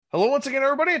Hello once again,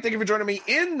 everybody, and thank you for joining me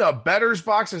in the Bettors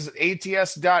Boxes at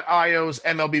ATS.io's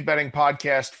MLB Betting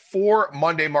Podcast for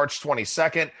Monday, March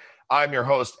 22nd. I'm your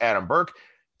host, Adam Burke.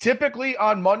 Typically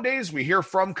on Mondays, we hear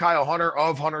from Kyle Hunter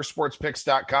of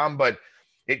HunterSportsPicks.com, but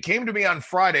it came to me on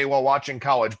Friday while watching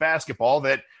college basketball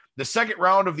that the second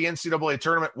round of the NCAA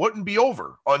tournament wouldn't be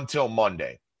over until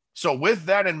Monday. So with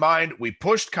that in mind, we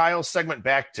pushed Kyle's segment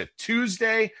back to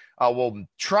Tuesday. We'll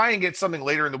try and get something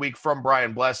later in the week from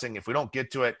Brian Blessing. If we don't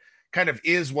get to it, kind of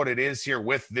is what it is here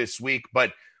with this week.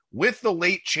 But with the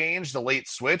late change, the late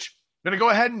switch, I'm going to go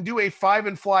ahead and do a 5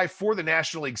 and fly for the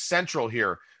National League Central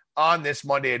here on this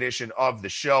Monday edition of the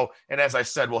show. And as I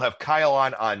said, we'll have Kyle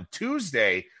on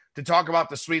Tuesday to talk about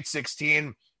the Sweet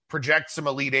 16, project some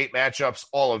Elite 8 matchups,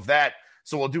 all of that.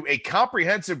 So we'll do a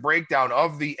comprehensive breakdown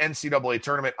of the NCAA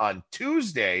tournament on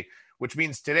Tuesday, which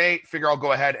means today, figure I'll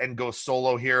go ahead and go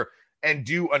solo here and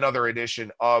do another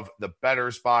edition of the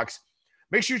Bettors Box.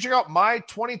 Make sure you check out my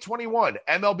 2021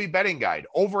 MLB betting guide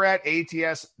over at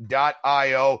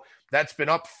ATS.io. That's been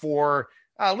up for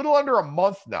a little under a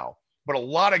month now, but a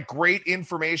lot of great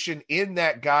information in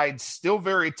that guide, still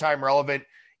very time relevant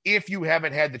if you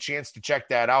haven't had the chance to check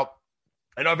that out.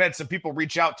 I know I've had some people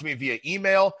reach out to me via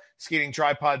email,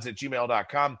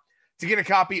 skatingtripods@gmail.com, to get a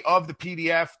copy of the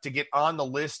PDF to get on the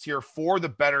list here for the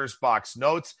Bettors Box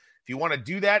notes. If you want to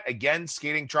do that, again,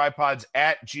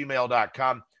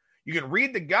 skatingtripods@gmail.com. You can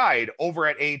read the guide over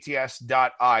at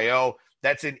ATS.io.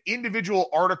 That's an individual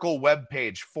article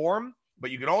webpage form,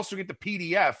 but you can also get the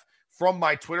PDF from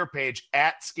my Twitter page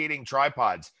at Skating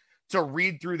Tripods to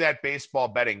read through that baseball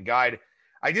betting guide.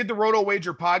 I did the Roto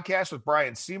Wager podcast with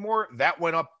Brian Seymour. That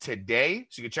went up today,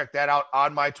 so you can check that out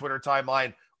on my Twitter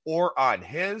timeline or on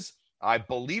his. I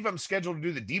believe I'm scheduled to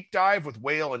do the deep dive with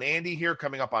Whale and Andy here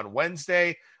coming up on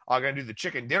Wednesday. I'm going to do the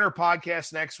Chicken Dinner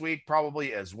podcast next week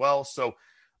probably as well. So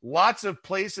lots of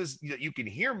places that you can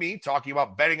hear me talking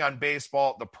about betting on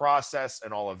baseball, the process,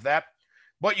 and all of that.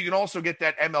 But you can also get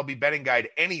that MLB betting guide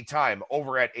anytime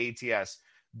over at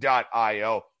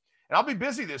ATS.io. And I'll be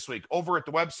busy this week over at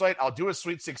the website. I'll do a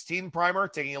Sweet 16 primer,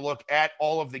 taking a look at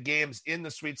all of the games in the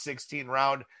Sweet 16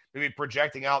 round, maybe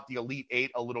projecting out the Elite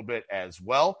 8 a little bit as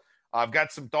well. I've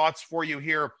got some thoughts for you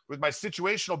here with my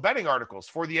situational betting articles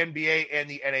for the NBA and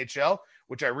the NHL,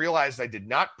 which I realized I did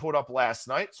not put up last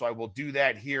night. So I will do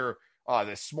that here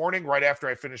this morning, right after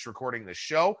I finish recording the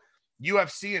show.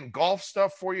 UFC and golf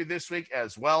stuff for you this week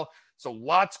as well. So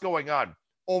lots going on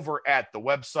over at the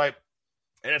website.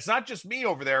 And it's not just me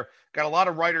over there. Got a lot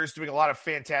of writers doing a lot of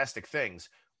fantastic things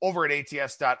over at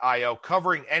ATS.io,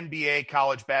 covering NBA,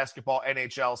 college basketball,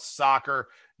 NHL, soccer,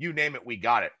 you name it, we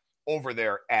got it over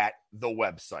there at the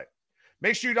website.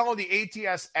 Make sure you download the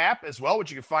ATS app as well, which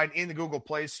you can find in the Google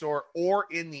Play Store or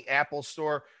in the Apple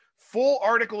Store. Full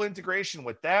article integration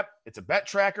with that. It's a bet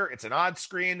tracker. It's an odds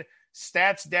screen,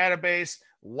 stats database,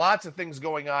 lots of things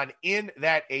going on in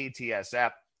that ATS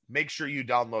app. Make sure you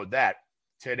download that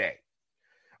today.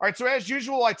 All right, so as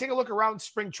usual, I take a look around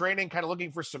spring training, kind of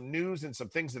looking for some news and some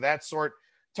things of that sort.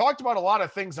 Talked about a lot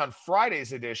of things on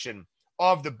Friday's edition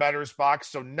of the Bettors Box,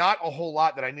 so not a whole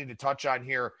lot that I need to touch on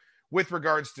here with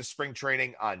regards to spring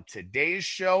training on today's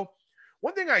show.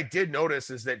 One thing I did notice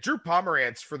is that Drew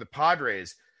Pomerantz for the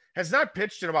Padres has not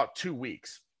pitched in about 2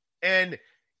 weeks. And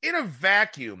in a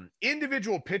vacuum,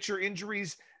 individual pitcher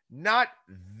injuries, not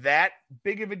that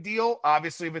big of a deal.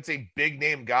 Obviously, if it's a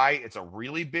big-name guy, it's a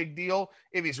really big deal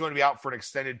if he's going to be out for an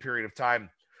extended period of time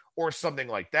or something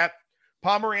like that.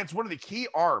 Pomerantz, one of the key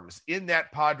arms in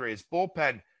that Padres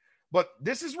bullpen. But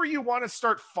this is where you want to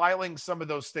start filing some of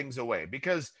those things away,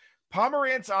 because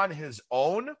Pomerantz on his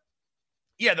own,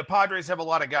 yeah, the Padres have a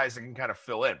lot of guys that can kind of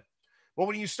fill in. But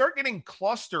when you start getting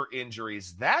cluster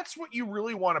injuries, that's what you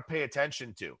really want to pay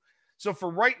attention to. So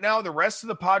for right now, the rest of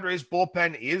the Padres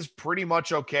bullpen is pretty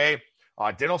much okay.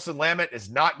 Dinelson Lamet is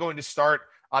not going to start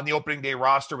on the opening day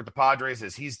roster with the Padres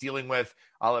as he's dealing with,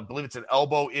 I believe it's an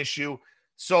elbow issue.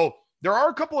 So there are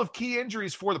a couple of key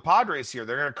injuries for the Padres here.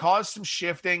 They're going to cause some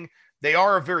shifting. They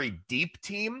are a very deep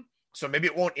team, so maybe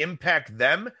it won't impact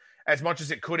them as much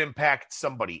as it could impact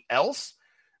somebody else.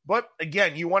 But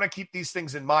again, you want to keep these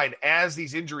things in mind as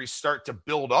these injuries start to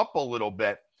build up a little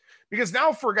bit. Because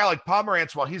now for a guy like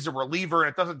Pomerantz, while he's a reliever and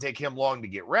it doesn't take him long to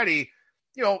get ready,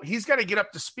 he's got to get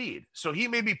up to speed. So he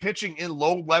may be pitching in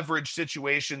low leverage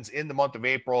situations in the month of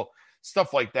April,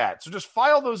 stuff like that. So just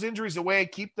file those injuries away,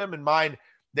 keep them in mind.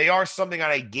 They are something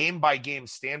on a game-by-game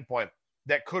standpoint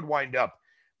that could wind up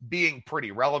being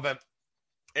pretty relevant.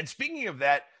 And speaking of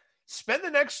that, spend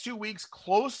the next 2 weeks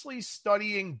closely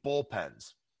studying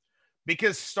bullpens,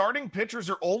 because starting pitchers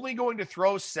are only going to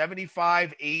throw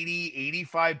 75, 80,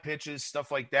 85 pitches,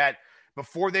 stuff like that,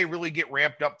 before they really get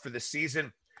ramped up for the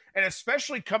season. And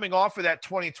especially coming off of that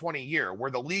 2020 year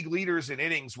where the league leaders in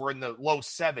innings were in the low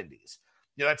 70s.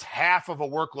 That's half of a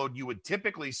workload you would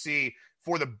typically see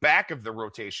for the back of the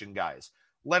rotation guys,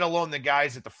 let alone the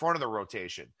guys at the front of the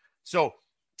rotation. So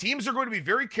teams are going to be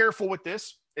very careful with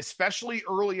this, especially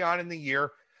early on in the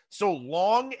year. So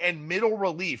long and middle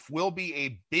relief will be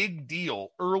a big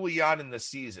deal early on in the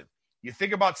season. You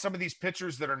think about some of these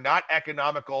pitchers that are not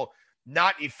economical,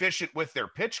 not efficient with their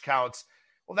pitch counts.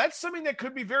 Well, that's something that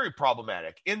could be very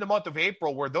problematic in the month of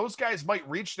April, where those guys might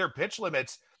reach their pitch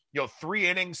limits, 3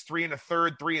 innings, 3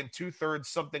 1/3, 3 2/3,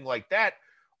 something like that.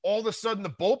 All of a sudden, the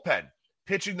bullpen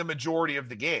pitching the majority of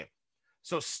the game.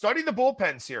 So study the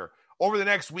bullpens here over the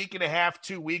next week and a half,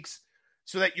 2 weeks,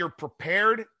 so that you're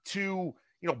prepared to,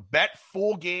 bet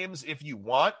full games if you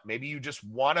want. Maybe you just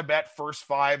want to bet first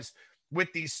fives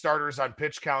with these starters on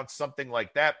pitch counts, something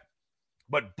like that.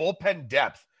 But bullpen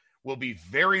depth will be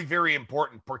very, very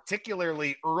important,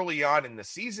 particularly early on in the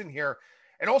season here.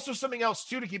 And also something else,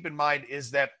 too, to keep in mind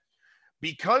is that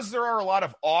because there are a lot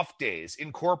of off days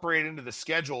incorporated into the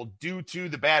schedule due to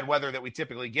the bad weather that we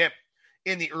typically get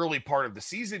in the early part of the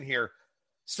season here,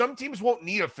 some teams won't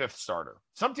need a fifth starter.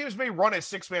 Some teams may run a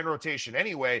 6-man rotation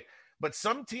anyway, but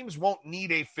some teams won't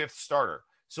need a fifth starter.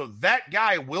 So that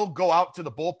guy will go out to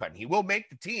the bullpen. He will make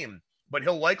the team, but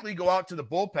he'll likely go out to the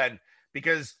bullpen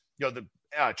because, the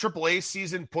AAA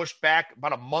season pushed back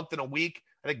about a month and a week.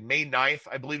 I think May 9th,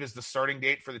 I believe, is the starting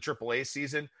date for the AAA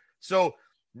season. So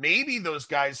maybe those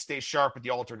guys stay sharp at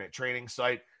the alternate training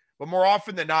site, but more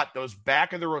often than not, those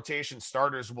back of the rotation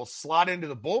starters will slot into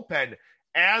the bullpen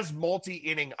as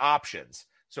multi-inning options.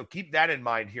 So keep that in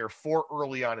mind here for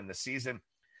early on in the season.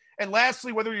 And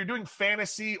lastly, whether you're doing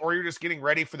fantasy or you're just getting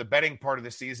ready for the betting part of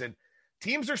the season,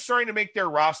 teams are starting to make their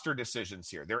roster decisions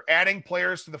here. They're adding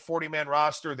players to the 40-man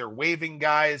roster. They're waiving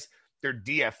guys. They're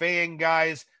DFAing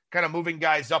guys, kind of moving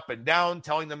guys up and down,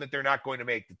 telling them that they're not going to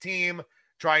make the team,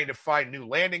 trying to find new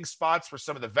landing spots for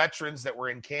some of the veterans that were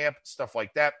in camp, stuff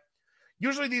like that.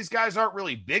 Usually these guys aren't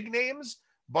really big names,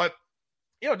 but,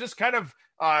 just kind of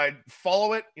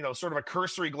follow it, sort of a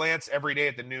cursory glance every day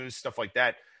at the news, stuff like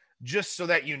that, just so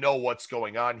that you know what's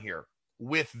going on here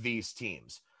with these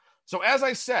teams. So as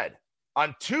I said,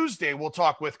 on Tuesday, we'll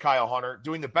talk with Kyle Hunter,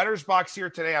 doing the Bettors Box here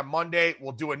today on Monday.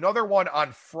 We'll do another one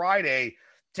on Friday,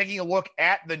 taking a look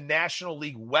at the National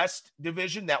League West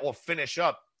division. That will finish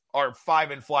up our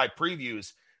 5 and Fly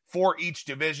previews for each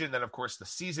division. Then, of course, the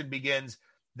season begins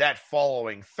that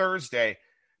following Thursday.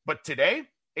 But today,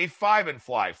 a 5 and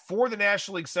Fly for the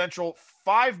National League Central.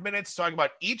 5 minutes talking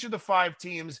about each of the 5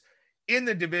 teams in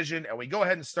the division. And we go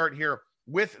ahead and start here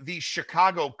with the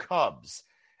Chicago Cubs.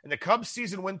 And the Cubs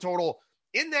season win total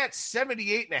in that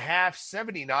 78.5,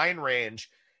 79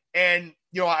 range. And,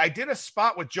 I did a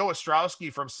spot with Joe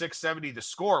Ostrowski from 670 The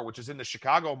Score, which is in the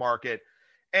Chicago market.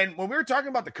 And when we were talking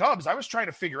about the Cubs, I was trying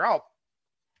to figure out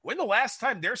when the last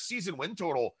time their season win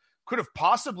total could have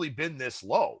possibly been this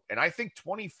low. And I think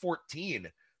 2014,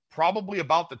 probably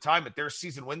about the time that their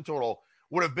season win total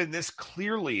would have been this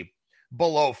clearly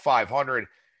below 500.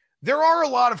 There are a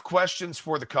lot of questions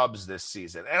for the Cubs this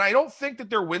season, and I don't think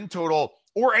that their win total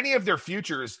or any of their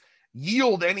futures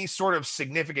yield any sort of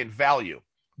significant value.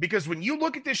 Because when you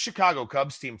look at this Chicago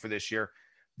Cubs team for this year,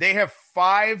 they have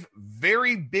 5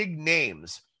 very big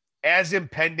names as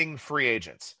impending free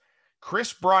agents.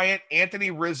 Chris Bryant, Anthony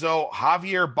Rizzo,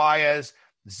 Javier Baez,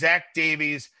 Zach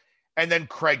Davies, and then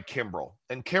Craig Kimbrell.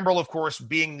 And Kimbrell, of course,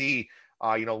 being the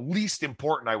least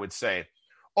important, I would say,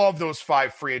 of those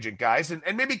 5 free agent guys. And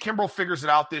maybe Kimbrell figures it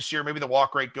out this year. Maybe the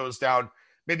walk rate goes down.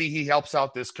 Maybe he helps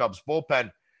out this Cubs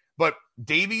bullpen. But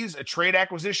Davies, a trade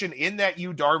acquisition in that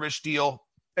Yu Darvish deal.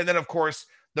 And then, of course,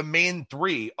 the main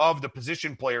 3 of the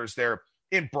position players there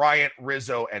in Bryant,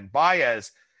 Rizzo, and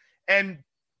Baez. And,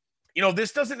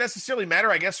 this doesn't necessarily matter,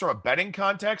 I guess, from a betting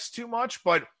context too much.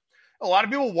 But a lot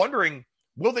of people wondering,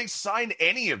 will they sign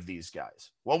any of these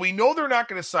guys? Well, we know they're not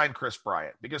going to sign Chris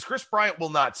Bryant because Chris Bryant will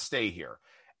not stay here.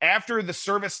 After the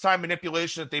service time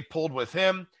manipulation that they pulled with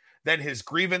him, then his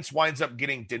grievance winds up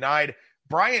getting denied.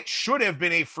 Bryant should have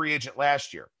been a free agent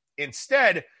last year.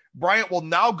 Instead, Bryant will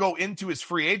now go into his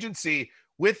free agency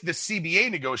with the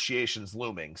CBA negotiations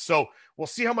looming. So we'll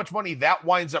see how much money that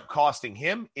winds up costing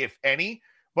him, if any.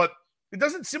 But it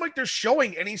doesn't seem like they're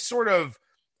showing any sort of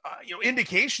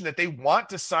indication that they want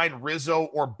to sign Rizzo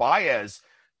or Baez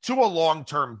to a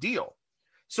long-term deal.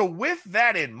 So with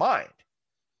that in mind,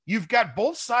 you've got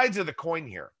both sides of the coin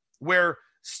here, where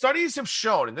studies have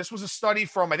shown, and this was a study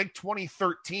from, I think,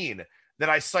 2013 that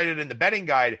I cited in the betting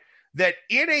guide, that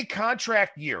in a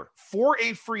contract year for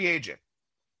a free agent,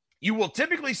 you will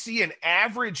typically see an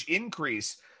average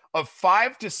increase of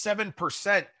 5 to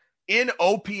 7% in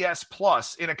OPS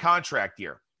plus in a contract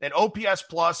year. And OPS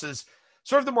plus is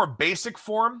sort of the more basic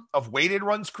form of weighted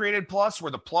runs created plus,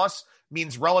 where the plus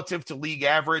means relative to league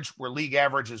average, where league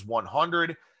average is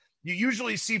 100. You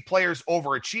usually see players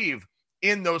overachieve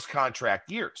in those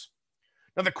contract years.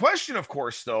 Now, the question, of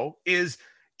course, though, is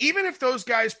even if those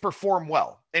guys perform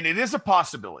well, and it is a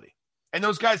possibility, and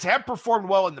those guys have performed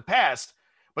well in the past,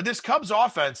 but this Cubs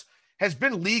offense has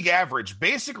been league average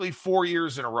basically 4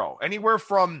 years in a row, anywhere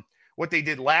from what they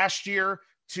did last year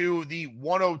to the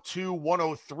 102,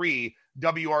 103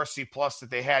 WRC plus that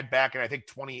they had back in, I think,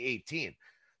 2018.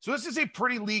 So this is a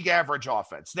pretty league average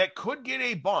offense that could get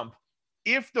a bump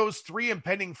if those three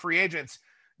impending free agents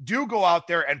do go out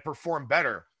there and perform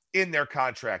better in their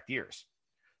contract years.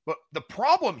 But the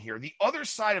problem here, the other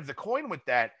side of the coin with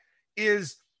that,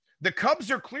 is the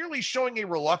Cubs are clearly showing a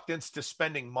reluctance to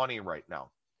spending money right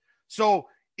now. So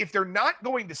if they're not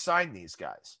going to sign these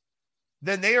guys,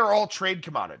 then they are all trade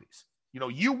commodities. You know,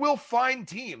 you will find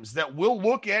teams that will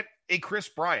look at a Chris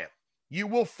Bryant. You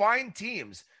will find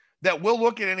teams that will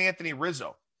look at an Anthony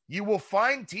Rizzo. You will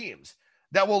find teams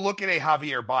that will look at a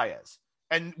Javier Baez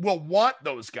and will want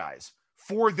those guys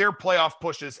for their playoff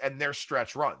pushes and their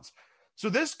stretch runs. So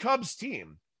this Cubs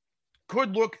team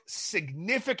could look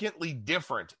significantly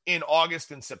different in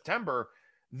August and September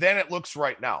than it looks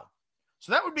right now.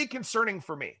 So that would be concerning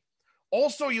for me.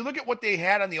 Also, you look at what they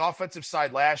had on the offensive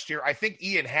side last year. I think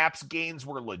Ian Happ's gains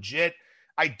were legit.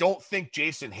 I don't think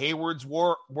Jason Hayward's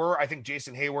were. I think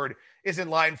Jason Hayward is in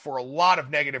line for a lot of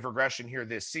negative regression here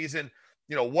this season.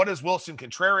 You know, what does Wilson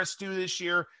Contreras do this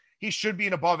year? He should be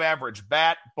an above average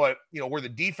bat, but, you know, were the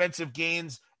defensive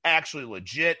gains actually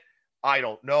legit? I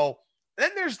don't know.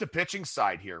 Then there's the pitching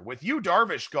side here. With Yu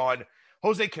Darvish gone,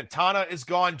 Jose Quintana is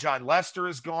gone, John Lester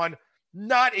is gone.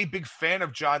 Not a big fan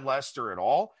of John Lester at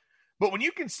all. But when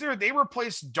you consider they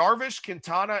replaced Darvish,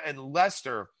 Quintana, and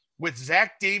Lester with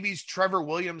Zach Davies, Trevor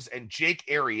Williams, and Jake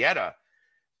Arrieta,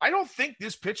 I don't think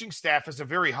this pitching staff has a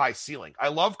very high ceiling. I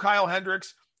love Kyle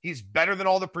Hendricks. He's better than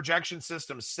all the projection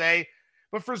systems say.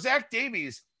 But for Zach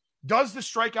Davies, does the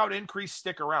strikeout increase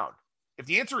stick around? If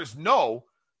the answer is no,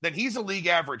 then he's a league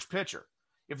average pitcher.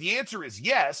 If the answer is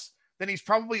yes, then he's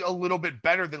probably a little bit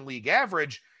better than league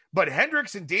average. But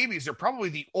Hendricks and Davies are probably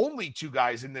the only two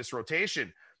guys in this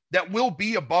rotation that will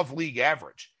be above league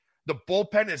average. The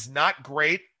bullpen is not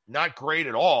great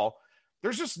at all.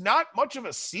 There's just not much of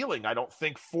a ceiling, I don't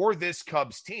think, for this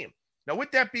Cubs team. Now,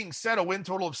 with that being said, a win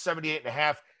total of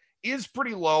 78.5 is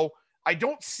pretty low. I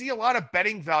don't see a lot of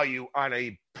betting value on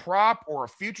a prop or a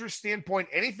future standpoint,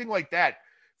 anything like that,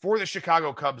 for the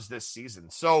Chicago Cubs this season.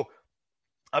 So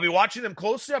I'll be watching them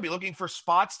closely. I'll be looking for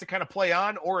spots to kind of play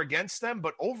on or against them.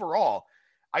 But overall,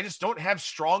 I just don't have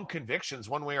strong convictions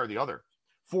one way or the other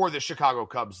for the Chicago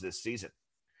Cubs this season.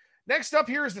 Next up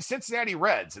here is the Cincinnati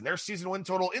Reds, and their season win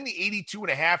total in the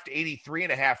 82.5 to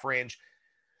 83.5 range.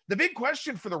 The big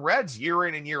question for the Reds year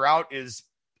in and year out is,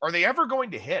 are they ever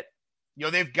going to hit? You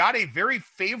know, they've got a very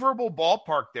favorable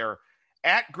ballpark there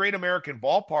at Great American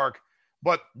Ballpark,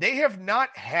 but they have not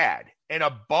had an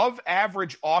above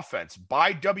average offense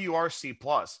by WRC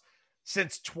plus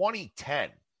since 2010.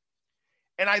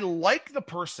 And I like the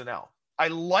personnel. I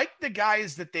like the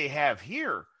guys that they have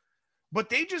here, but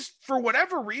they just, for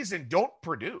whatever reason, don't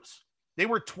produce. They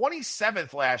were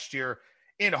 27th last year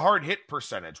in hard hit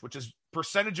percentage, which is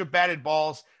percentage of batted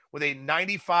balls with a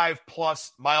 95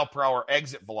 plus mile per hour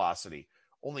exit velocity.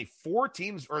 Only 4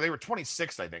 teams, or they were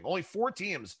 26th, I think. Only 4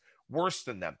 teams worse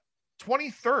than them.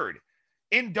 23rd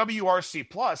in WRC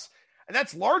plus, and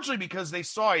that's largely because they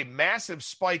saw a massive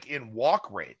spike in walk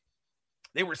rate.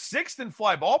 They were 6th in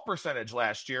fly ball percentage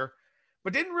last year,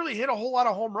 but didn't really hit a whole lot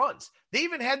of home runs. They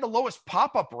even had the lowest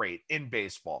pop-up rate in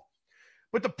baseball.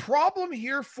 But the problem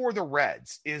here for the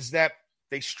Reds is that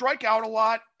they strike out a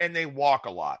lot and they walk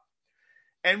a lot.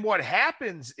 And what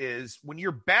happens is when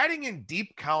you're batting in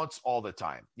deep counts all the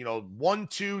time, you know,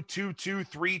 1-2, 2-2,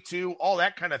 3-2, all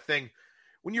that kind of thing.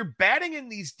 When you're batting in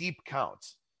these deep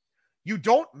counts, you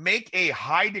don't make a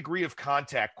high degree of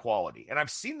contact quality. And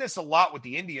I've seen this a lot with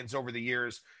the Indians over the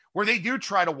years, where they do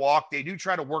try to walk, they do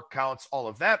try to work counts, all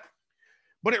of that.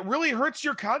 But it really hurts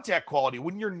your contact quality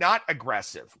when you're not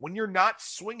aggressive, when you're not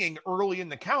swinging early in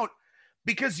the count,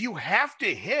 because you have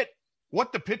to hit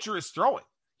what the pitcher is throwing.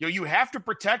 You know, you have to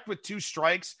protect with 2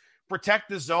 strikes, protect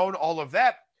the zone, all of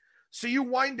that. So you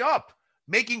wind up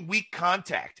making weak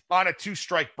contact on a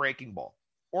 2-strike breaking ball,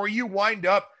 or you wind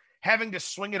up having to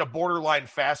swing at a borderline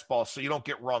fastball so you don't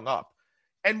get rung up.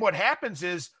 And what happens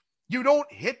is you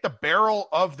don't hit the barrel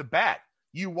of the bat.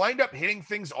 You wind up hitting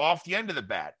things off the end of the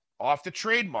bat, off the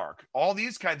trademark, all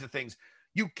these kinds of things.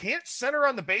 You can't center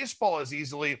on the baseball as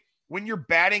easily when you're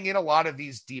batting in a lot of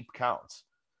these deep counts.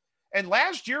 And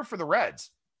last year for the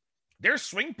Reds, their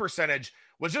swing percentage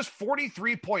was just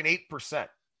 43.8%.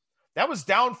 That was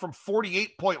down from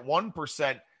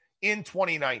 48.1% in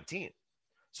 2019.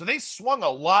 So they swung a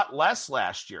lot less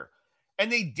last year.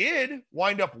 And they did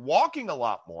wind up walking a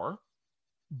lot more.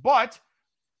 But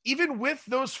even with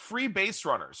those free base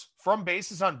runners from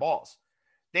bases on balls,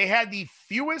 they had the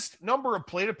fewest number of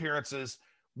plate appearances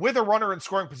with a runner in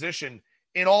scoring position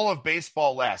in all of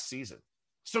baseball last season.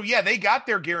 So yeah, they got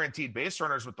their guaranteed base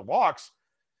runners with the walks,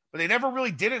 but they never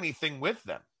really did anything with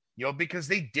them, because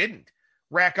they didn't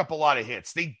rack up a lot of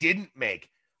hits. They didn't make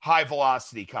high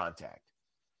velocity contact.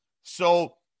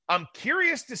 So I'm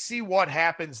curious to see what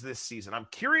happens this season. I'm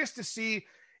curious to see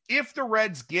if the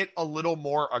Reds get a little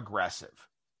more aggressive,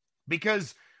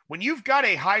 because when you've got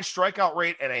a high strikeout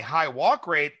rate and a high walk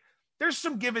rate, there's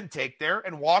some give and take there,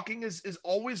 and walking is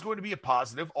always going to be a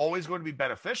positive, always going to be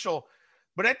beneficial.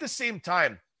 But at the same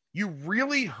time, you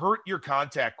really hurt your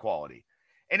contact quality.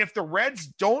 And if the Reds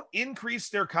don't increase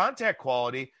their contact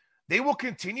quality, they will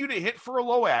continue to hit for a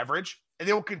low average, and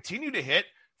they will continue to hit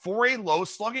for a low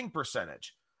slugging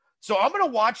percentage. So I'm going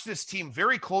to watch this team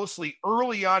very closely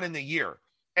early on in the year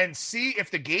and see if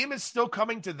the game is still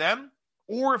coming to them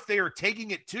or if they are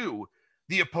taking it to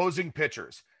the opposing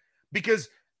pitchers. Because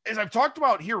as I've talked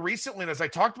about here recently, and as I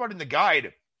talked about in the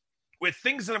guide, with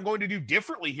things that I'm going to do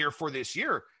differently here for this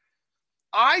year,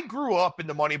 I grew up in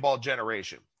the Moneyball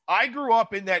generation. I grew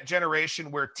up in that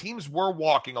generation where teams were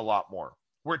walking a lot more,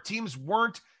 where teams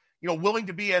weren't, willing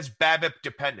to be as BABIP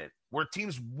dependent, where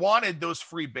teams wanted those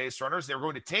free base runners. They were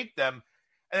going to take them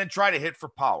and then try to hit for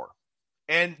power.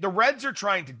 And the Reds are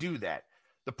trying to do that.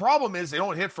 The problem is they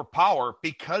don't hit for power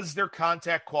because their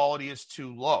contact quality is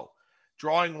too low.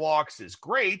 Drawing walks is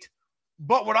great,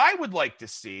 but what I would like to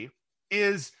see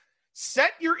is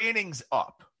set your innings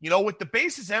up. With the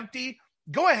bases empty,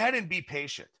 go ahead and be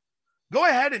patient. Go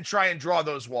ahead and try and draw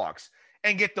those walks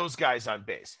and get those guys on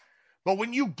base. But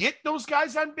when you get those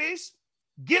guys on base,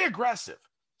 get aggressive.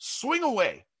 Swing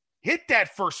away. Hit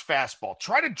that first fastball.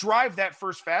 Try to drive that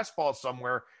first fastball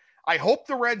somewhere. I hope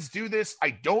the Reds do this.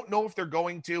 I don't know if they're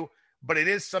going to, but it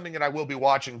is something that I will be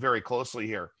watching very closely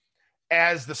here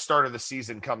as the start of the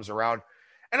season comes around.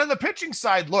 And on the pitching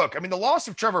side, look, the loss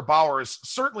of Trevor Bauer is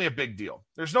certainly a big deal.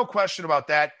 There's no question about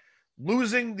that.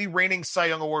 Losing the reigning Cy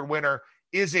Young Award winner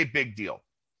is a big deal.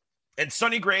 And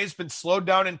Sonny Gray's been slowed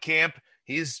down in camp.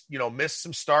 He's, missed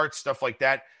some starts, stuff like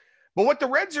that. But what the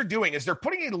Reds are doing is they're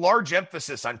putting a large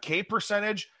emphasis on K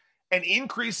percentage and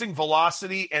increasing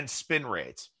velocity and spin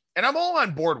rates. And I'm all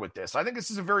on board with this. I think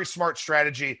this is a very smart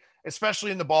strategy,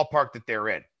 especially in the ballpark that they're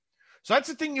in. So that's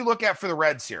the thing you look at for the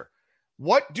Reds here.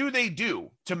 What do they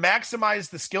do to maximize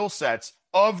the skill sets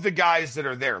of the guys that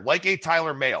are there, like a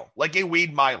Tyler Mahle, like a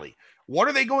Wade Miley? What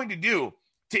are they going to do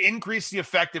to increase the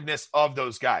effectiveness of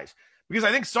those guys? Because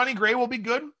I think Sonny Gray will be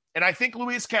good, and I think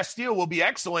Luis Castillo will be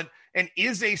excellent and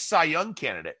is a Cy Young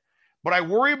candidate. But I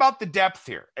worry about the depth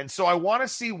here, and so I want to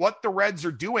see what the Reds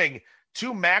are doing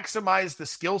to maximize the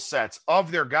skill sets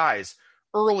of their guys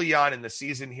early on in the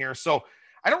season here. So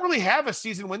I don't really have a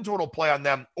season win total play on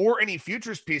them or any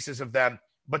futures pieces of them,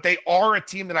 but they are a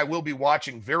team that I will be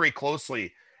watching very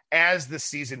closely as the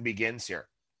season begins here.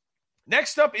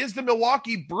 Next up is the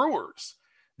Milwaukee Brewers.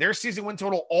 Their season win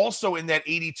total also in that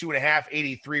 82.5,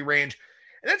 83 range.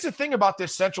 And that's the thing about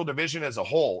this Central Division as a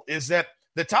whole, is that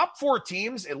the top four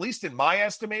teams, at least in my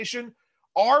estimation,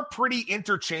 are pretty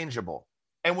interchangeable.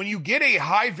 And when you get a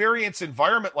high variance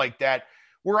environment like that,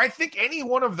 where I think any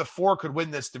one of the four could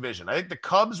win this division. I think the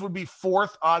Cubs would be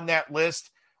fourth on that list,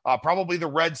 probably the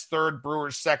Reds third,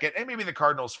 Brewers second, and maybe the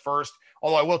Cardinals first,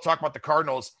 although I will talk about the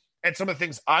Cardinals and some of the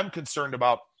things I'm concerned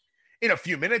about in a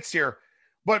few minutes here.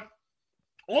 But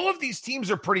all of these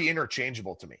teams are pretty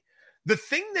interchangeable to me. The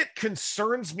thing that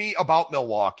concerns me about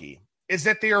Milwaukee is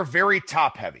that they are very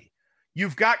top-heavy.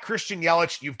 You've got Christian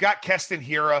Yelich, you've got Keston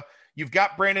Hiura, you've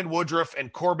got Brandon Woodruff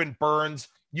and Corbin Burns,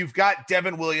 you've got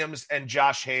Devin Williams and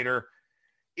Josh Hader.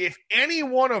 If any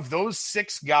one of those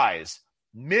six guys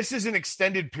misses an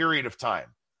extended period of time,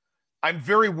 I'm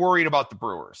very worried about the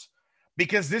Brewers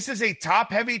because this is a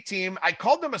top-heavy team. I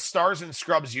called them a stars and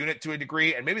scrubs unit to a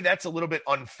degree, and maybe that's a little bit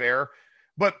unfair,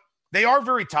 but they are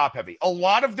very top-heavy. A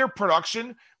lot of their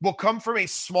production will come from a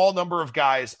small number of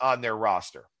guys on their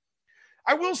roster.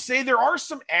 I will say there are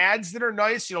some ads that are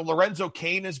nice. Lorenzo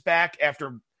Cain is back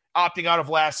after opting out of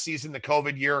last season, the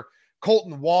COVID year.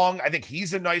 Colton Wong, I think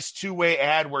he's a nice two-way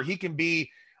ad where he can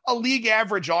be a league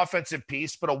average offensive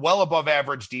piece, but a well above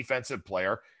average defensive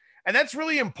player. And that's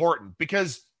really important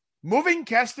because moving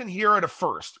Keston Hiura to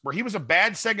first, where he was a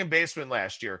bad second baseman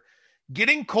last year,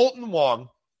 getting Colton Wong,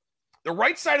 the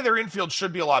right side of their infield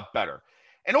should be a lot better.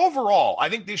 And overall, I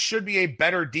think this should be a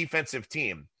better defensive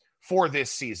team for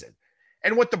this season.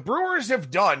 And what the Brewers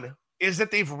have done is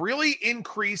that they've really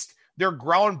increased their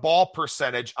ground ball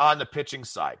percentage on the pitching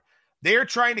side. They're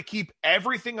trying to keep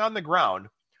everything on the ground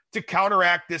to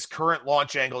counteract this current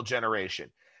launch angle generation.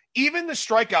 Even the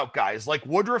strikeout guys like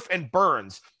Woodruff and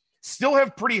Burns still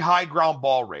have pretty high ground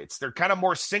ball rates. They're kind of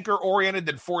more sinker-oriented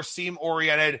than four-seam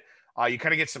oriented. You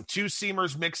kind of get some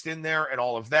two-seamers mixed in there and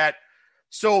all of that.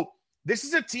 So this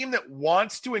is a team that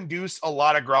wants to induce a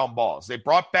lot of ground balls. They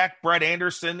brought back Brett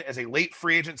Anderson as a late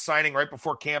free agent signing right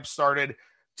before camp started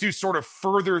to sort of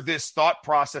further this thought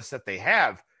process that they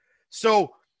have.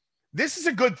 So this is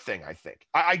a good thing, I think.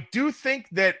 I do think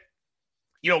that,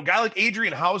 a guy like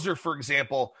Adrian Hauser, for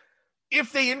example,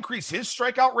 if they increase his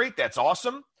strikeout rate, that's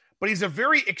awesome, but he's a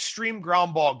very extreme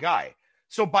ground ball guy.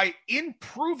 So by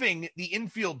improving the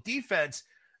infield defense,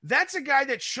 that's a guy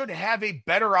that should have a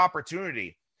better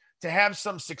opportunity to have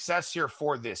some success here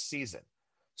for this season.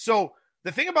 So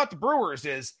the thing about the Brewers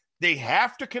is they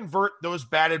have to convert those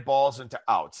batted balls into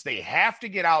outs. They have to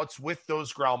get outs with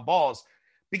those ground balls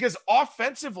because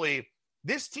offensively,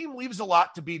 this team leaves a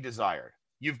lot to be desired.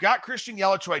 You've got Christian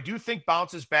Yelich, who I do think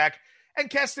bounces back, and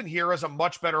Keston Hiura is a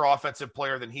much better offensive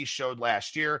player than he showed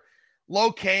last year.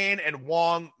 Locaine and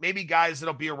Wong, maybe guys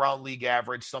that'll be around league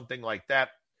average, something like that.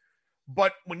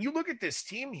 But when you look at this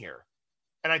team here,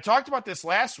 and I talked about this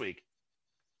last week,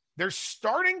 they're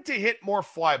starting to hit more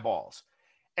fly balls.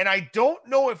 And I don't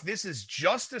know if this is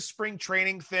just a spring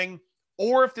training thing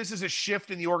or if this is a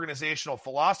shift in the organizational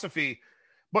philosophy,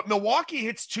 but Milwaukee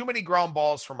hits too many ground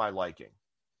balls for my liking.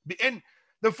 And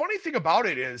the funny thing about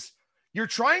it is you're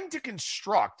trying to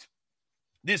construct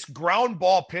this ground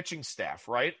ball pitching staff,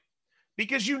 right?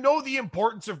 Because you know the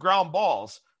importance of ground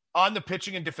balls on the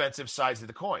pitching and defensive sides of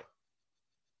the coin.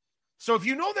 So if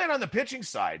you know that on the pitching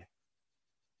side,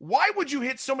 why would you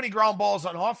hit so many ground balls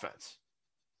on offense?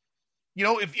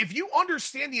 If you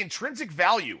understand the intrinsic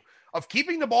value of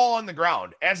keeping the ball on the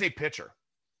ground as a pitcher,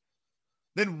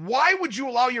 then why would you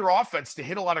allow your offense to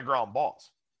hit a lot of ground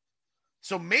balls?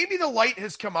 So maybe the light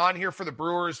has come on here for the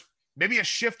Brewers. Maybe a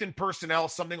shift in personnel,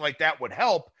 something like that would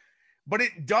help. But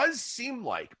it does seem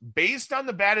like, based on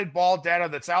the batted ball data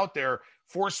that's out there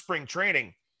for spring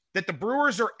training, that the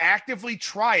Brewers are actively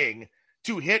trying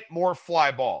to hit more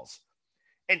fly balls.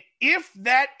 And if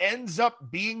that ends up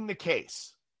being the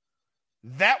case,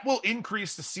 that will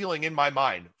increase the ceiling in my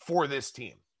mind for this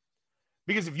team.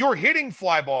 Because if you're hitting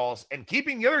fly balls and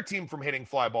keeping the other team from hitting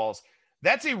fly balls,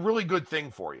 that's a really good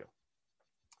thing for you.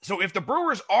 So if the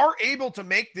Brewers are able to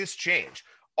make this change,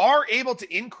 are able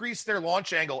to increase their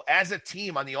launch angle as a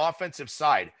team on the offensive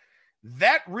side,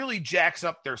 that really jacks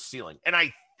up their ceiling. And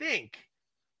I think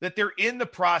that they're in the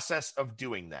process of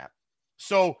doing that.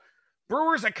 So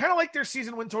Brewers, I kind of like their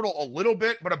season win total a little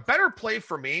bit, but a better play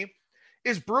for me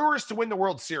is Brewers to win the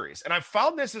World Series. And I've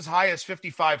found this as high as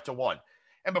 55-1.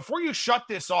 And before you shut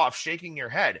this off, shaking your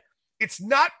head, it's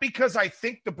not because I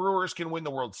think the Brewers can win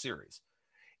the World Series.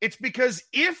 It's because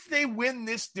if they win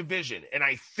this division, and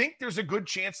I think there's a good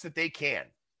chance that they can,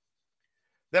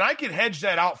 then I can hedge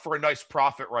that out for a nice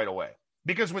profit right away.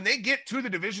 Because when they get to the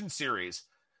division series,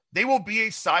 they will be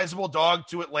a sizable dog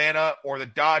to Atlanta or the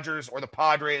Dodgers or the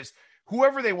Padres,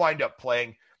 whoever they wind up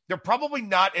playing. They're probably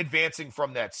not advancing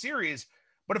from that series.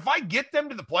 But if I get them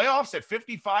to the playoffs at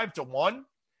 55-1,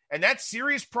 and that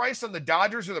series price on the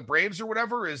Dodgers or the Braves or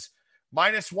whatever is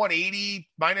minus 180,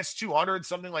 minus 200,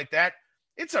 something like that,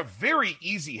 it's a very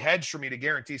easy hedge for me to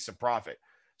guarantee some profit.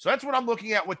 So that's what I'm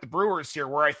looking at with the Brewers here,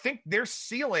 where I think their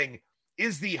ceiling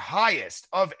is the highest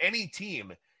of any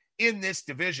team in this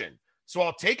division. So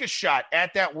I'll take a shot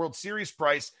at that World Series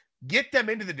price, get them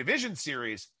into the division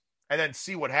series, and then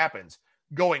see what happens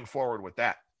going forward with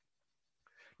that.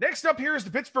 Next up here is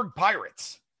the Pittsburgh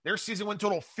Pirates. Their season win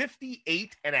total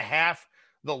 58.5,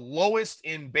 the lowest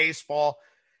in baseball.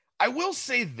 I will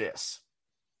say this.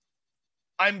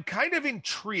 I'm kind of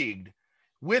intrigued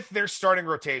with their starting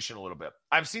rotation a little bit.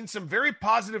 I've seen some very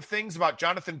positive things about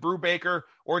Jonathan Brubaker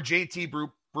or JT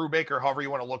Brubaker, however you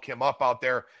want to look him up out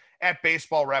there at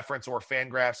Baseball Reference or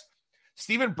Fangraphs.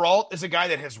 Steven Brault is a guy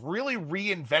that has really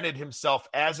reinvented himself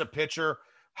as a pitcher,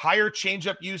 higher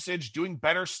changeup usage, doing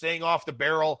better staying off the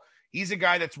barrel. He's a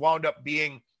guy that's wound up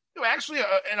being actually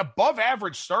an above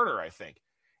average starter, I think,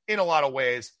 in a lot of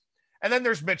ways. And then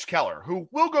there's Mitch Keller, who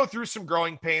will go through some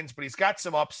growing pains, but he's got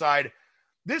some upside.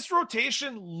 This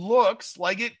rotation looks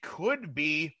like it could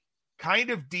be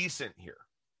kind of decent here.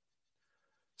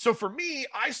 So for me,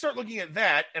 I start looking at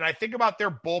that and I think about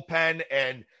their bullpen,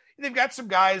 and they've got some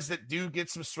guys that do get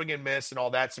some swing and miss and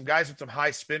all that, some guys with some high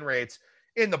spin rates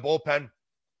in the bullpen.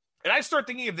 And I start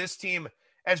thinking of this team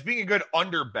as being a good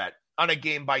under bet on a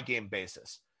game-by-game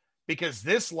basis because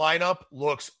this lineup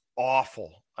looks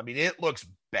awful. I mean, it looks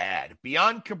bad.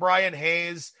 Beyond Cabrian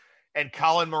Hayes and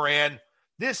Colin Moran,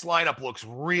 this lineup looks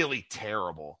really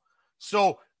terrible.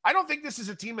 So I don't think this is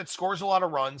a team that scores a lot of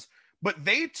runs, but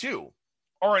they too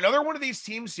are another one of these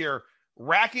teams here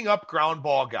racking up ground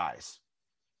ball guys.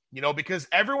 Because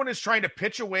everyone is trying to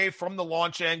pitch away from the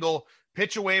launch angle,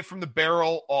 pitch away from the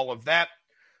barrel, all of that.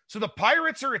 So the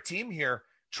Pirates are a team here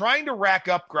trying to rack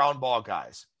up ground ball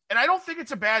guys. And I don't think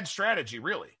it's a bad strategy,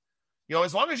 really.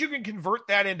 As long as you can convert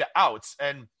that into outs.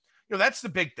 And, that's the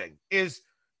big thing is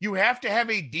you have to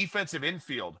have a defensive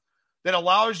infield that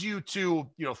allows you to,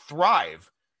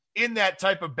 thrive in that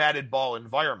type of batted ball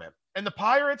environment. And the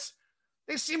Pirates,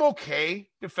 they seem okay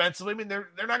defensively. I mean, they're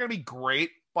not going to be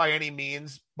great by any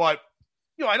means, but,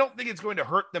 I don't think it's going to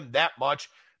hurt them that much.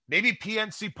 Maybe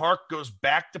PNC Park goes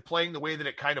back to playing the way that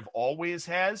it kind of always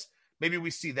has. Maybe we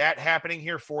see that happening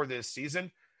here for this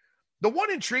season. The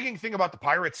one intriguing thing about the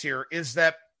Pirates here is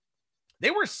that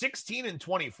they were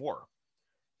 16-24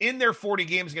 in their 40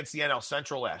 games against the NL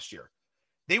Central last year.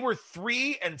 They were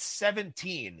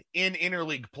 3-17 in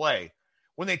interleague play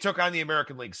when they took on the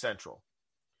American League Central.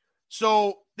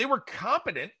 So they were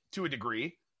competent to a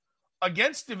degree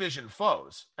against division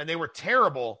foes, and they were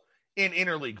terrible in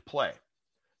interleague play.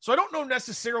 So I don't know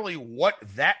necessarily what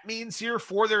that means here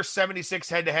for their 76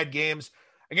 head-to-head games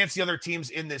against the other teams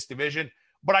in this division,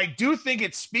 but I do think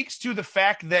it speaks to the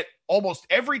fact that almost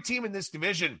every team in this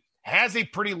division has a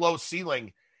pretty low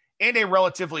ceiling and a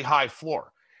relatively high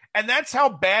floor. And that's how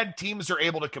bad teams are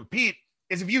able to compete,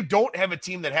 is if you don't have a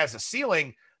team that has a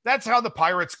ceiling, that's how the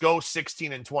Pirates go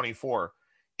 16-24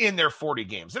 in their 40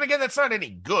 games. And again, that's not any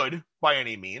good by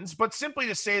any means, but simply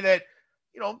to say that,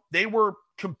 they were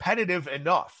competitive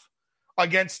enough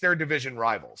against their division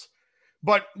rivals.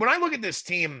 But when I look at this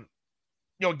team,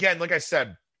 again, like I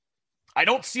said, I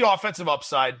don't see offensive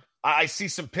upside. I see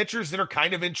some pitchers that are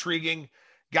kind of intriguing,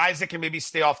 guys that can maybe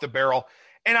stay off the barrel.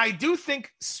 And I do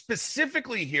think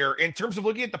specifically here, in terms of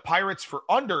looking at the Pirates for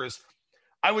unders,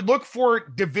 I would look for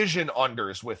division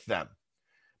unders with them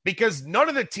because none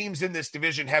of the teams in this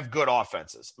division have good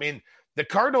offenses. I mean, the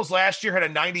Cardinals last year had a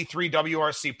 93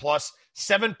 WRC plus,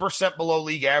 7% below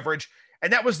league average,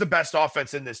 and that was the best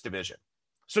offense in this division.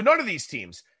 So none of these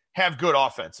teams have good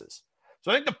offenses.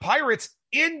 So I think the Pirates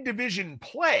in division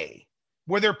play,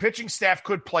 where their pitching staff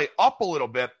could play up a little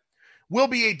bit, will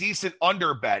be a decent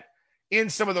under bet in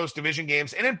some of those division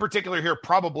games, and in particular here,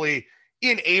 probably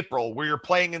in April, where you're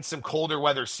playing in some colder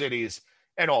weather cities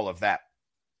and all of that.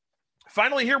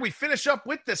 Finally, here we finish up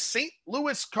with the St.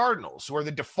 Louis Cardinals, who are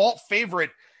the default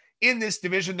favorite in this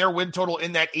division. Their win total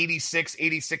in that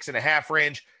 86.5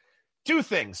 range. Two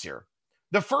things here.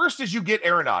 The first is you get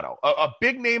Arenado, a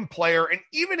big-name player, and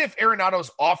even if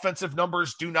Arenado's offensive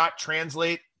numbers do not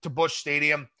translate to Busch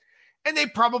Stadium, and they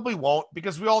probably won't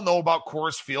because we all know about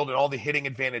Coors Field and all the hitting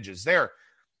advantages there,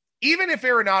 even if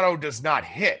Arenado does not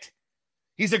hit,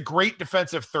 he's a great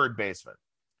defensive third baseman.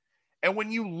 And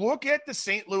when you look at the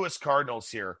St. Louis Cardinals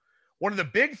here, one of the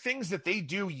big things that they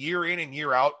do year in and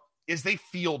year out is they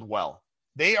field well.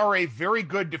 They are a very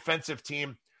good defensive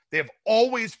team. They have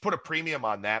always put a premium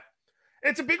on that.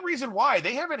 And it's a big reason why.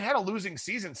 They haven't had a losing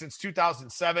season since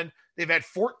 2007. They've had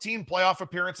 14 playoff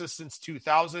appearances since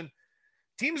 2000.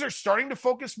 Teams are starting to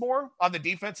focus more on the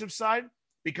defensive side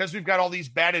because we've got all these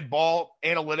batted ball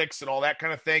analytics and all that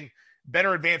kind of thing,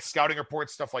 better advanced scouting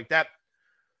reports, stuff like that.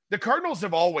 The Cardinals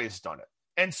have always done it.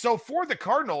 And so for the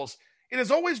Cardinals, it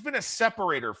has always been a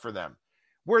separator for them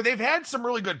where they've had some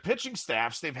really good pitching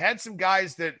staffs. They've had some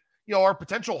guys that, are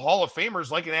potential Hall of Famers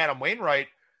like an Adam Wainwright,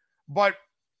 but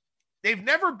they've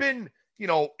never been,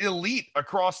 elite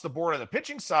across the board on the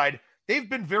pitching side. They've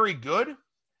been very good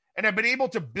and have been able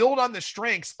to build on the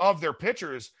strengths of their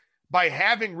pitchers by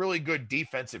having really good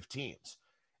defensive teams.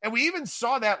 And we even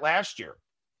saw that last year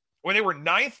when they were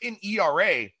 9th in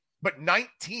ERA, but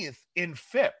 19th in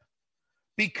FIP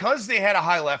because they had a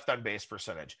high left on base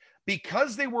percentage,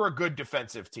 because they were a good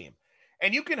defensive team.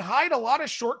 And you can hide a lot of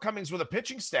shortcomings with a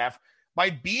pitching staff by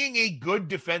being a good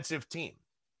defensive team.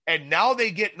 And now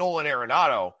they get Nolan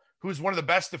Arenado, who's one of the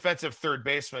best defensive third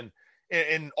basemen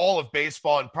in all of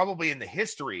baseball and probably in the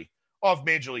history of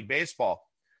Major League Baseball.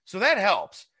 So that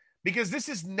helps because this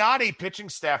is not a pitching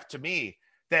staff to me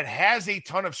that has a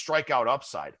ton of strikeout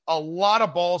upside. A lot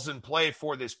of balls in play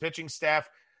for this pitching staff.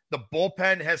 The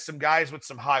bullpen has some guys with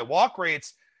some high walk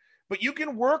rates, but you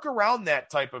can work around that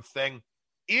type of thing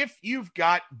if you've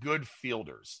got good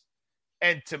fielders.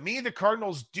 And to me, the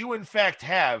Cardinals do, in fact,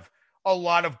 have a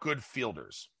lot of good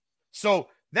fielders. So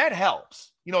that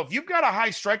helps. If you've got a high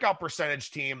strikeout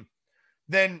percentage team,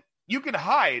 then you can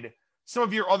hide some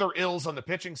of your other ills on the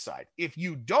pitching side. If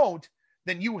you don't,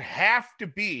 then you have to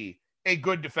be a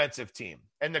good defensive team.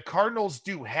 And the Cardinals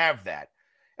do have that.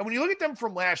 And when you look at them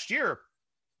from last year,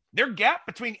 their gap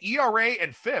between ERA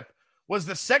and FIP was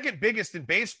the second biggest in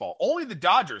baseball. Only the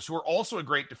Dodgers, who are also a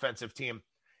great defensive team,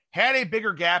 had a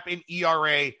bigger gap in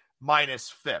ERA minus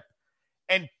FIP.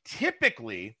 And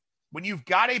typically, when you've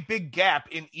got a big gap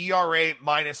in ERA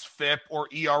minus FIP or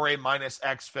ERA minus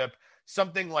XFIP,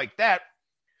 something like that,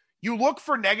 you look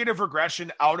for negative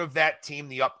regression out of that team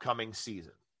the upcoming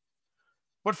season.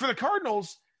 But for the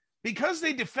Cardinals, because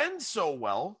they defend so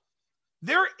well,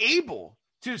 they're able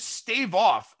to stave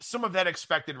off some of that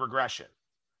expected regression.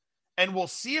 And we'll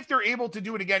see if they're able to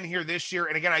do it again here this year.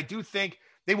 And again, I do think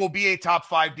they will be a top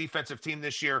 5 defensive team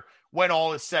this year when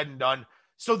all is said and done.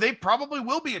 So they probably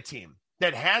will be a team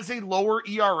that has a lower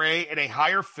ERA and a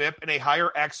higher FIP and a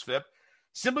higher XFIP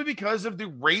simply because of the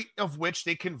rate of which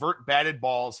they convert batted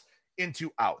balls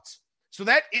into outs. So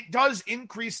that it does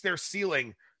increase their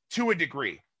ceiling to a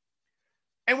degree.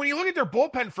 And when you look at their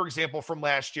bullpen, for example, from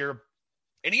last year,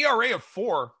 an ERA of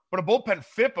 4, but a bullpen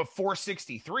FIP of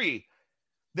 463,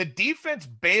 the defense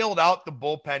bailed out the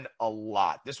bullpen a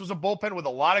lot. This was a bullpen with a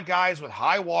lot of guys with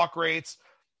high walk rates,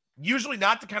 usually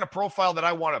not the kind of profile that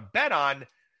I want to bet on.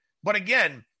 But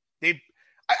again,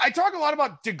 I talk a lot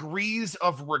about degrees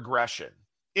of regression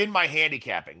in my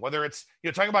handicapping, whether it's,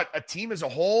 talking about a team as a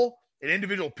whole, an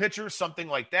individual pitcher, something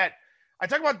like that. I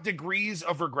talk about degrees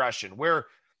of regression where,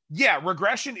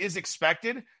 regression is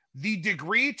expected. The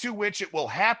degree to which it will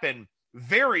happen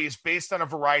varies based on a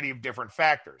variety of different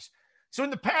factors. So in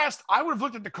the past, I would have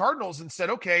looked at the Cardinals and said,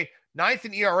 okay, 9th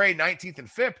in ERA, 19th in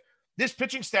FIP, this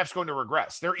pitching staff's going to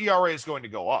regress. Their ERA is going to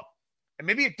go up. And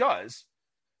maybe it does,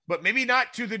 but maybe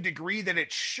not to the degree that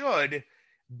it should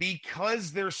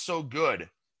because they're so good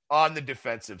on the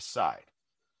defensive side.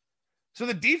 So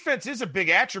the defense is a big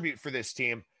attribute for this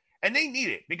team, and they need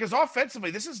it because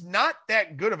offensively, this is not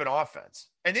that good of an offense.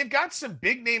 And they've got some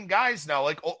big-name guys now,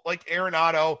 like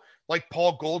Arenado, like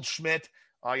Paul Goldschmidt,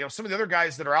 some of the other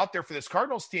guys that are out there for this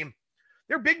Cardinals team.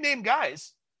 They're big-name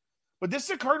guys, but this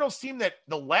is a Cardinals team that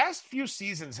the last few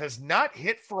seasons has not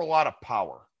hit for a lot of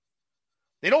power.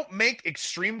 They don't make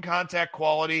extreme contact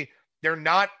quality. They're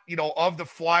not, of the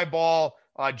fly ball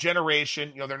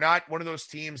generation. They're not one of those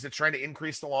teams that's trying to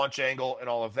increase the launch angle and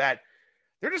all of that.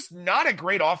 They're just not a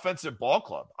great offensive ball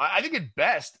club. I think at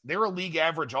best, they're a league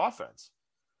average offense.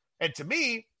 And to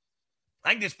me, I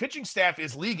think this pitching staff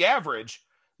is league average,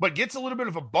 but gets a little bit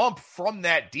of a bump from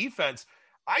that defense.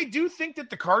 I do think that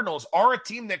the Cardinals are a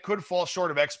team that could fall short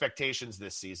of expectations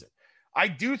this season. I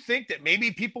do think that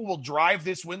maybe people will drive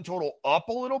this win total up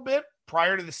a little bit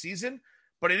prior to the season,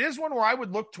 but it is one where I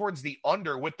would look towards the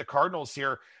under with the Cardinals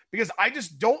here because I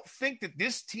just don't think that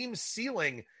this team's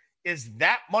ceiling is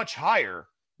that much higher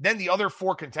than the other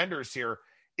 4 contenders here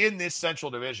in this Central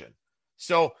Division.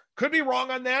 So could be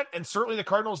wrong on that, and certainly the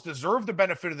Cardinals deserve the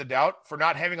benefit of the doubt for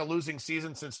not having a losing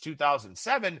season since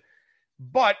 2007,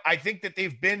 but I think that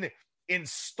they've been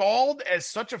installed as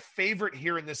such a favorite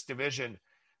here in this division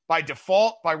by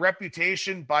default, by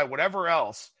reputation, by whatever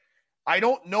else. I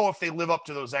don't know if they live up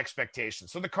to those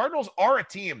expectations. So the Cardinals are a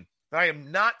team that I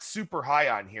am not super high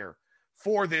on here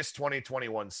for this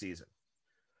 2021 season.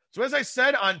 So as I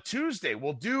said, on Tuesday,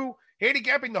 we'll do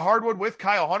handicapping the hardwood with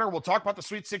Kyle Hunter. We'll talk about the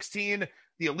Sweet 16,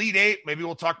 the Elite 8. Maybe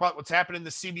we'll talk about what's happening in the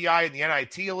CBI and the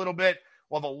NIT a little bit.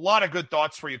 We'll have a lot of good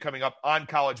thoughts for you coming up on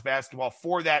college basketball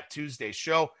for that Tuesday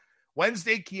show.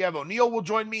 Wednesday, Kiev O'Neill will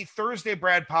join me. Thursday,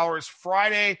 Brad Powers.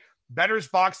 Friday, Bettors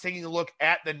Box taking a look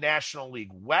at the National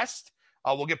League West.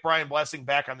 We'll get Brian Blessing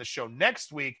back on the show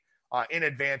next week in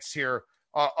advance here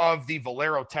of the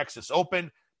Valero Texas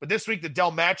Open. But this week, the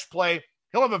Dell Match Play.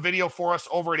 He'll have a video for us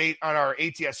over at 8 on our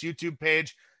ATS YouTube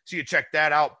page, so you check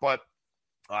that out. But,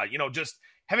 just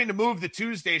having to move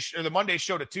the Monday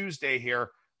show to Tuesday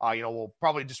here, we'll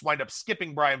probably just wind up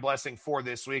skipping Brian Blessing for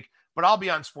this week. But I'll be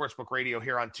on Sportsbook Radio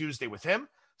here on Tuesday with him.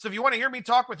 So if you want to hear me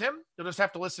talk with him, you'll just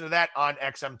have to listen to that on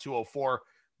XM204.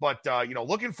 But,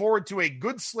 looking forward to a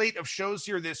good slate of shows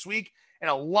here this week and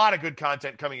a lot of good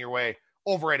content coming your way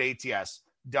over at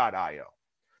ats.io.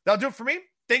 That'll do it for me.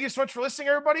 Thank you so much for listening,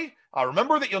 everybody.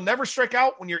 Remember that you'll never strike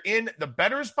out when you're in the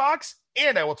Bettors Box,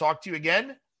 and I will talk to you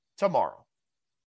again tomorrow.